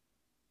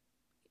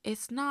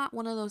 It's not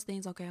one of those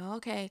things,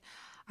 okay,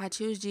 I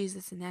choose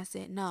Jesus and that's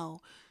it. No,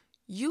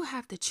 you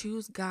have to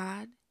choose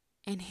God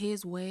and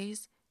His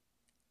ways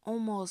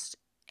almost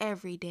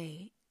every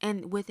day.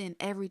 And within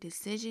every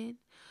decision,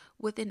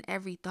 within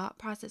every thought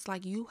process,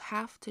 like you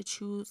have to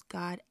choose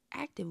God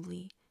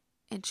actively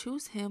and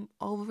choose Him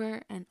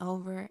over and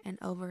over and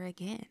over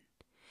again.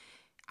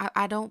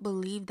 I don't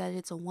believe that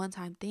it's a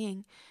one-time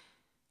thing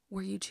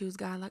where you choose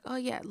God like, oh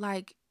yeah,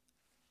 like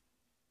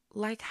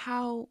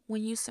how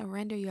when you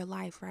surrender your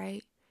life,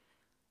 right?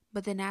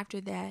 But then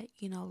after that,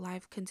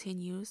 life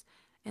continues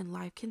and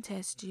life can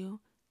test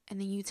you. And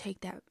then you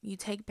take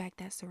back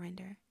that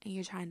surrender and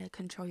you're trying to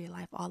control your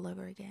life all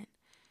over again.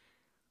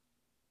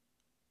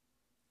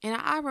 And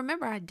I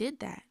remember I did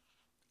that.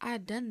 I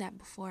had done that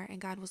before.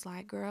 And God was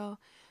like, girl,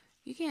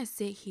 you can't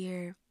sit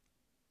here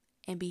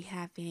and be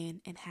half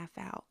in and half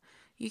out.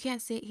 You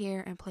can't sit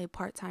here and play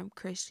part-time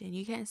Christian.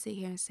 You can't sit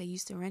here and say you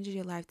surrendered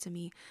your life to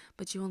me,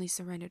 but you only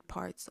surrendered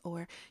parts.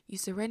 Or you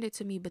surrendered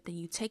to me, but then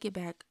you take it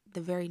back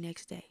the very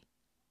next day.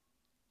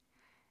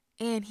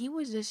 And He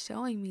was just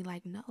showing me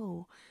like,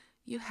 no,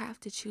 you have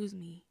to choose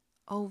me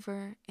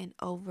over and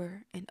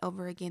over and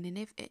over again.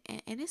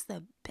 And it's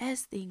the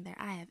best thing that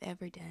I have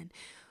ever done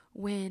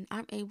when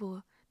I'm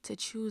able to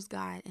choose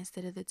God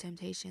instead of the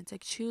temptation, to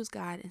choose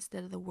God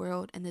instead of the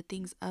world and the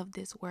things of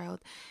this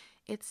world.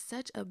 It's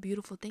such a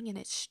beautiful thing, and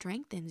it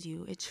strengthens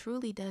you. It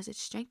truly does. It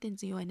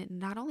strengthens you. And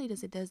not only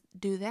does it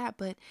do that,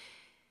 but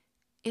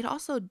it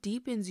also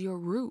deepens your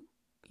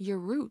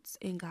roots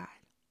in God.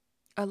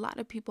 A lot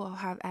of people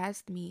have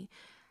asked me,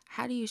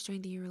 how do you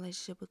strengthen your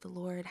relationship with the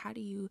Lord? How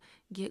do you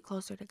get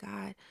closer to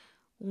God?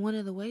 One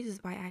of the ways is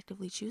by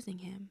actively choosing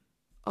Him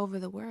over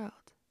the world.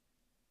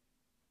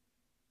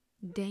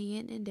 Day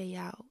in and day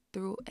out,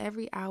 through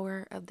every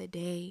hour of the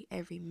day,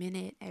 every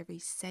minute, every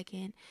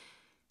second,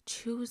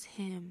 choose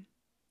Him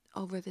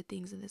over the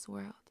things of this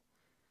world.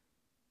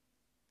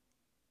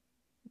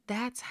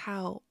 That's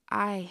how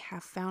I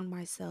have found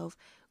myself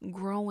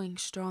growing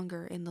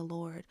stronger in the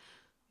Lord,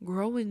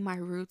 growing my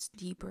roots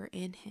deeper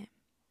in Him.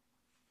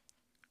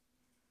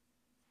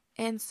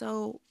 And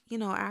so,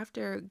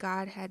 after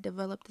God had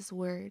developed this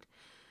word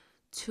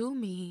to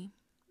me,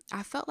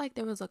 I felt like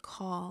there was a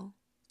call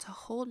to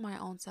hold my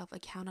own self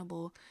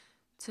accountable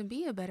to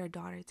be a better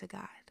daughter to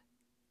God,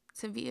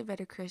 to be a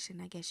better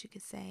Christian, I guess you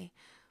could say.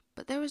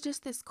 But there was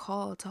just this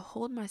call to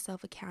hold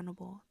myself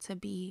accountable to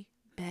be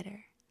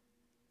better.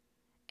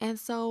 And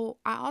so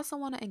I also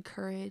want to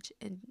encourage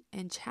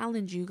and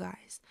challenge you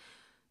guys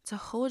to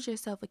hold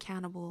yourself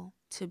accountable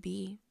to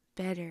be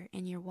better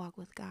in your walk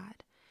with God.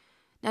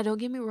 Now, don't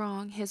get me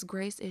wrong, His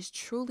grace is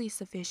truly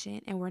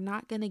sufficient, and we're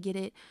not going to get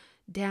it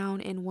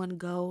down in one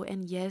go.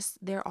 And yes,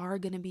 there is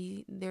going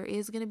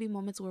to be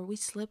moments where we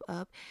slip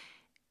up,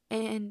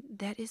 and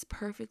that is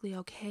perfectly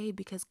okay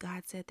because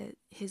God said that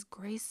His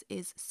grace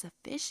is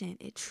sufficient.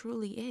 It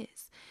truly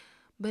is.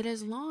 But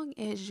as long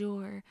as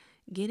you're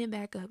getting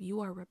back up,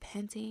 you are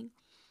repenting,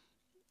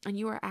 and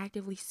you are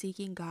actively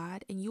seeking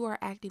God, and you are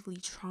actively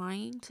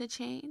trying to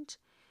change,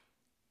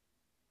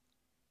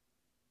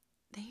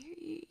 then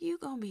you're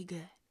going to be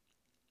good.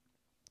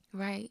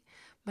 Right?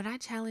 But I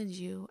challenge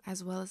you,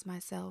 as well as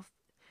myself,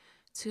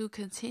 to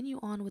continue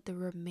on with the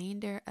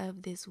remainder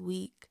of this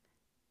week.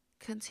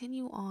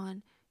 Continue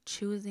on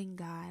choosing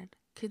God.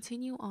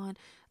 Continue on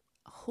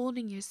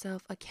holding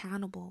yourself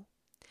accountable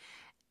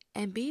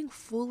and being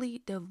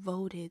fully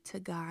devoted to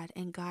God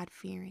and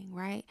God-fearing,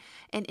 right?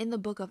 And in the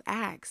book of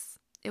Acts,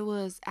 it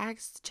was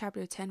Acts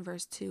chapter 10,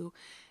 verse 2.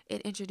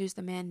 It introduced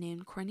a man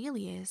named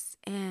Cornelius,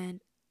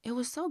 and it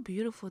was so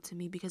beautiful to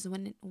me because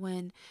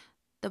when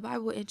the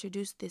Bible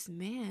introduced this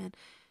man,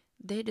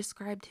 they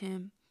described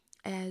him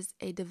as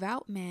a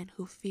devout man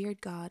who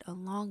feared God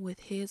along with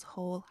his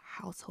whole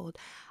household.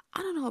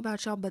 I don't know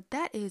about y'all, but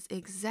that is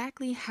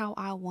exactly how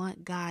I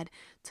want God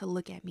to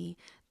look at me.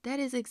 That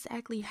is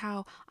exactly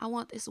how I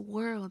want this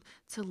world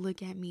to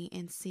look at me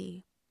and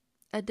see.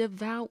 A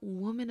devout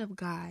woman of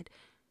God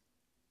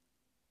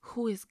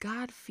who is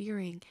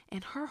God-fearing,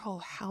 and her whole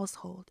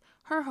household,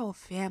 her whole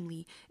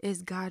family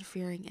is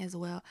God-fearing as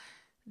well.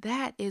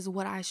 That is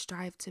what I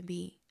strive to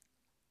be.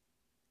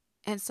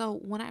 And so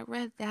when I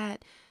read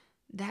that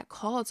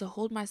call to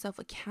hold myself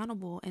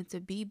accountable and to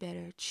be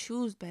better,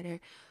 choose better,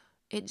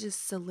 it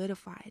just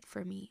solidified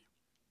for me.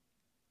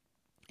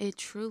 It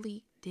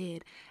truly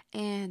did.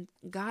 And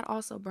God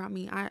also brought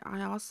me,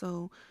 I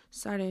also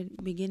started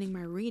beginning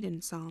my read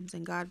in Psalms,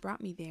 and God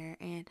brought me there.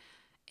 And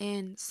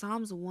in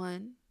Psalms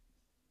 1,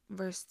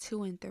 verse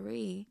 2 and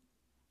 3,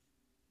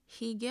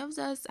 he gives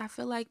us, I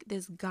feel like,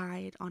 this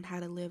guide on how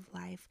to live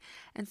life.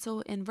 And so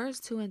in verse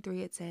 2 and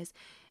 3, it says,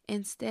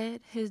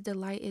 "Instead, his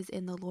delight is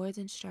in the Lord's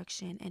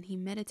instruction, and he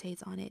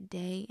meditates on it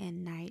day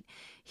and night.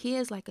 He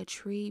is like a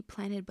tree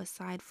planted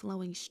beside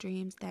flowing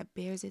streams that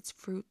bears its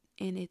fruit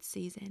in its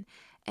season,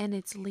 and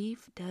its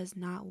leaf does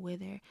not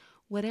wither.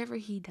 Whatever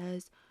he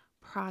does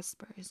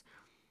prospers."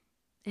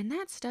 And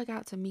that stuck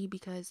out to me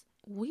because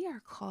we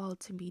are called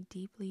to be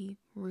deeply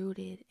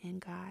rooted in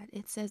God.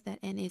 It says that,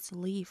 and its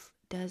leaf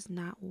does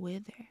not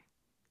wither.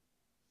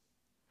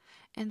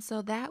 And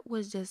so that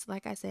was just,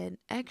 like I said,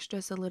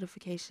 extra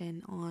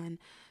solidification on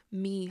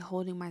me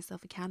holding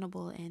myself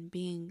accountable and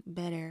being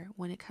better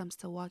when it comes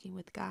to walking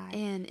with God.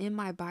 And in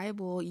my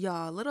Bible,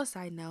 y'all, little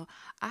side note,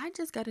 I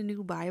just got a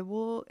new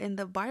Bible, and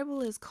the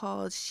Bible is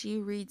called She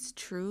Reads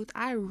Truth.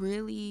 I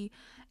really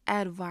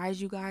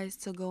advise you guys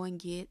to go and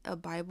get a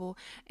Bible.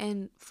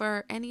 And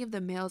for any of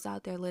the males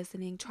out there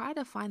listening, try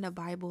to find a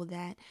Bible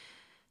that,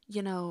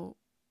 you know,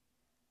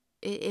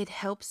 it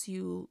helps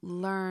you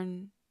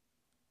learn,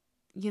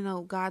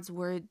 God's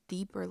word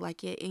deeper,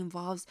 like it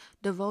involves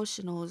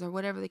devotionals or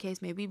whatever the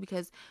case may be.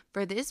 Because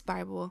for this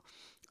Bible,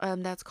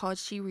 that's called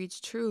She Reads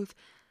Truth,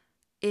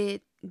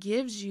 it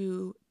gives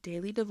you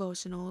daily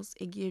devotionals,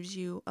 it gives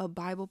you a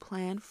Bible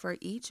plan for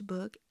each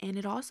book, and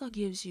it also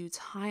gives you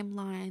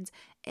timelines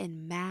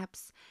and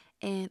maps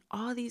and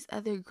all these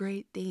other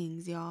great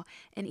things, y'all.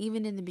 And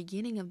even in the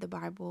beginning of the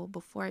Bible,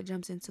 before it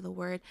jumps into the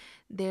word,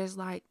 there's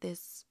like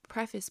this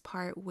preface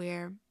part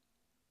where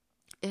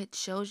it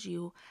shows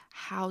you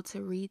how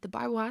to read the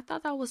Bible. I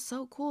thought that was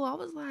so cool. I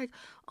was like,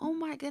 oh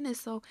my goodness.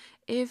 So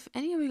if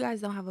any of you guys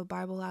don't have a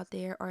Bible out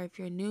there, or if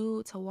you're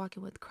new to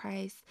walking with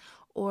Christ,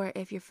 or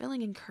if you're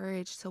feeling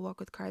encouraged to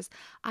walk with Christ,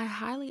 I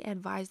highly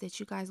advise that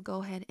you guys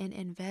go ahead and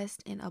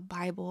invest in a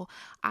Bible.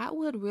 I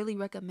would really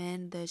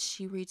recommend the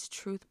She Reads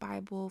Truth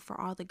Bible for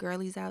all the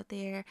girlies out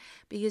there,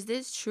 because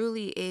this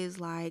truly is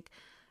like,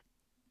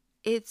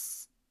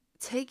 it's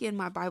taken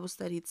my Bible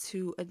study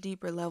to a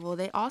deeper level.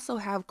 They also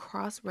have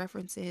cross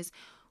references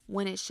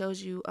when it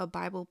shows you a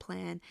Bible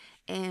plan,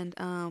 and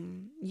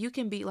you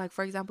can be like,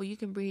 for example, you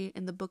can be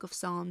in the book of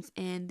Psalms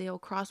and they'll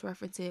cross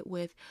reference it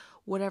with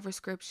whatever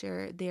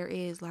scripture there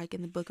is, like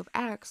in the book of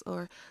Acts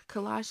or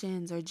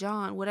Colossians or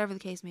John, whatever the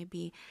case may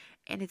be.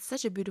 And it's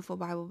such a beautiful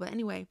Bible. But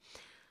anyway,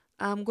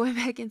 going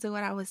back into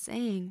what I was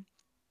saying,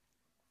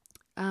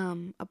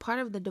 a part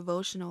of the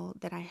devotional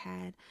that I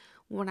had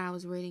when I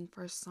was reading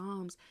First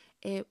Psalms,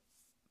 it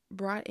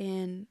brought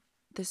in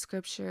the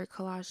scripture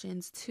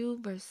Colossians 2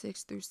 verse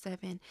 6 through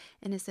 7,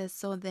 and it says,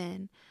 "So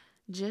then,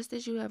 just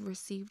as you have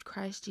received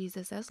Christ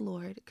Jesus as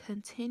Lord,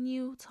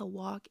 continue to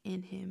walk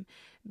in him,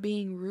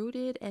 being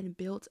rooted and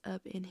built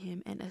up in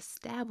him and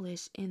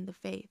established in the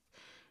faith,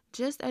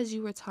 just as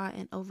you were taught,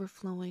 and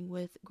overflowing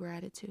with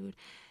gratitude."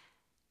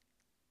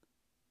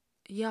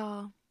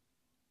 Y'all,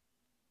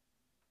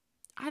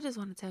 I just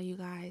want to tell you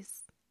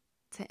guys,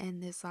 to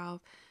end this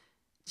off,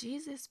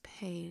 Jesus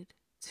paid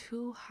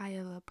too high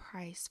of a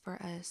price for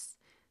us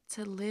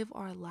to live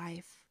our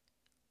life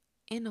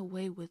in a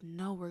way with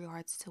no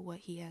regards to what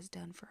he has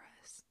done for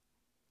us.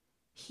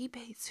 He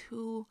paid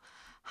too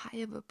high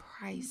of a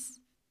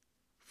price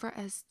for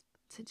us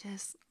to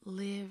just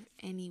live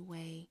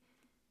anyway.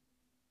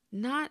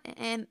 Not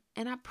and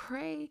I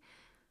pray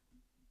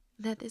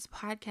that this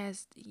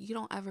podcast, you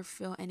don't ever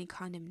feel any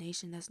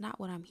condemnation. That's not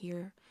what I'm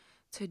here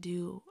to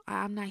do.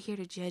 I'm not here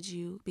to judge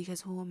you,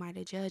 because who am I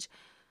to judge?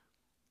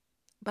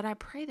 But I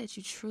pray that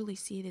you truly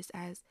see this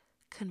as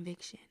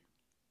conviction,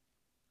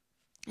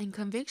 and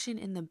conviction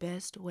in the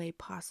best way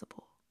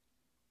possible.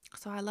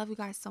 So I love you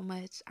guys so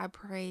much. I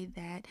pray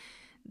that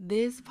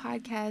this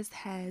podcast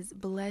has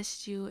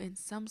blessed you in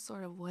some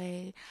sort of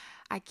way.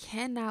 I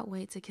cannot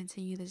wait to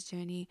continue this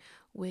journey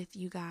with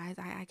you guys.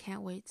 I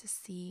can't wait to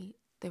see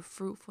the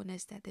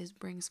fruitfulness that this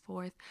brings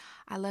forth.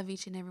 I love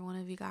each and every one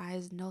of you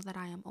guys. Know that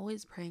I am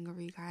always praying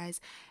over you guys.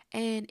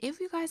 And if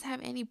you guys have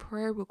any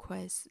prayer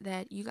requests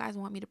that you guys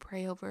want me to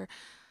pray over,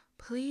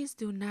 please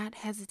do not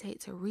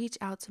hesitate to reach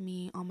out to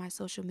me on my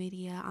social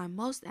media. I'm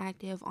most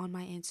active on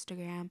my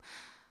Instagram.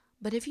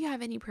 But if you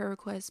have any prayer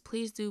requests,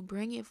 please do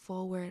bring it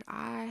forward.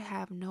 I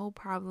have no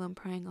problem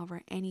praying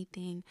over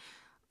anything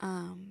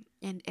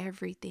and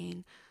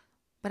everything.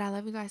 But I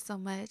love you guys so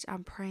much.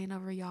 I'm praying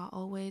over y'all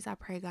always. I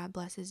pray God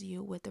blesses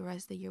you with the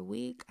rest of your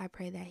week. I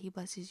pray that he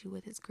blesses you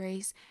with his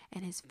grace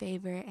and his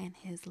favor and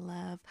his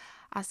love.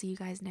 I'll see you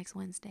guys next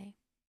Wednesday.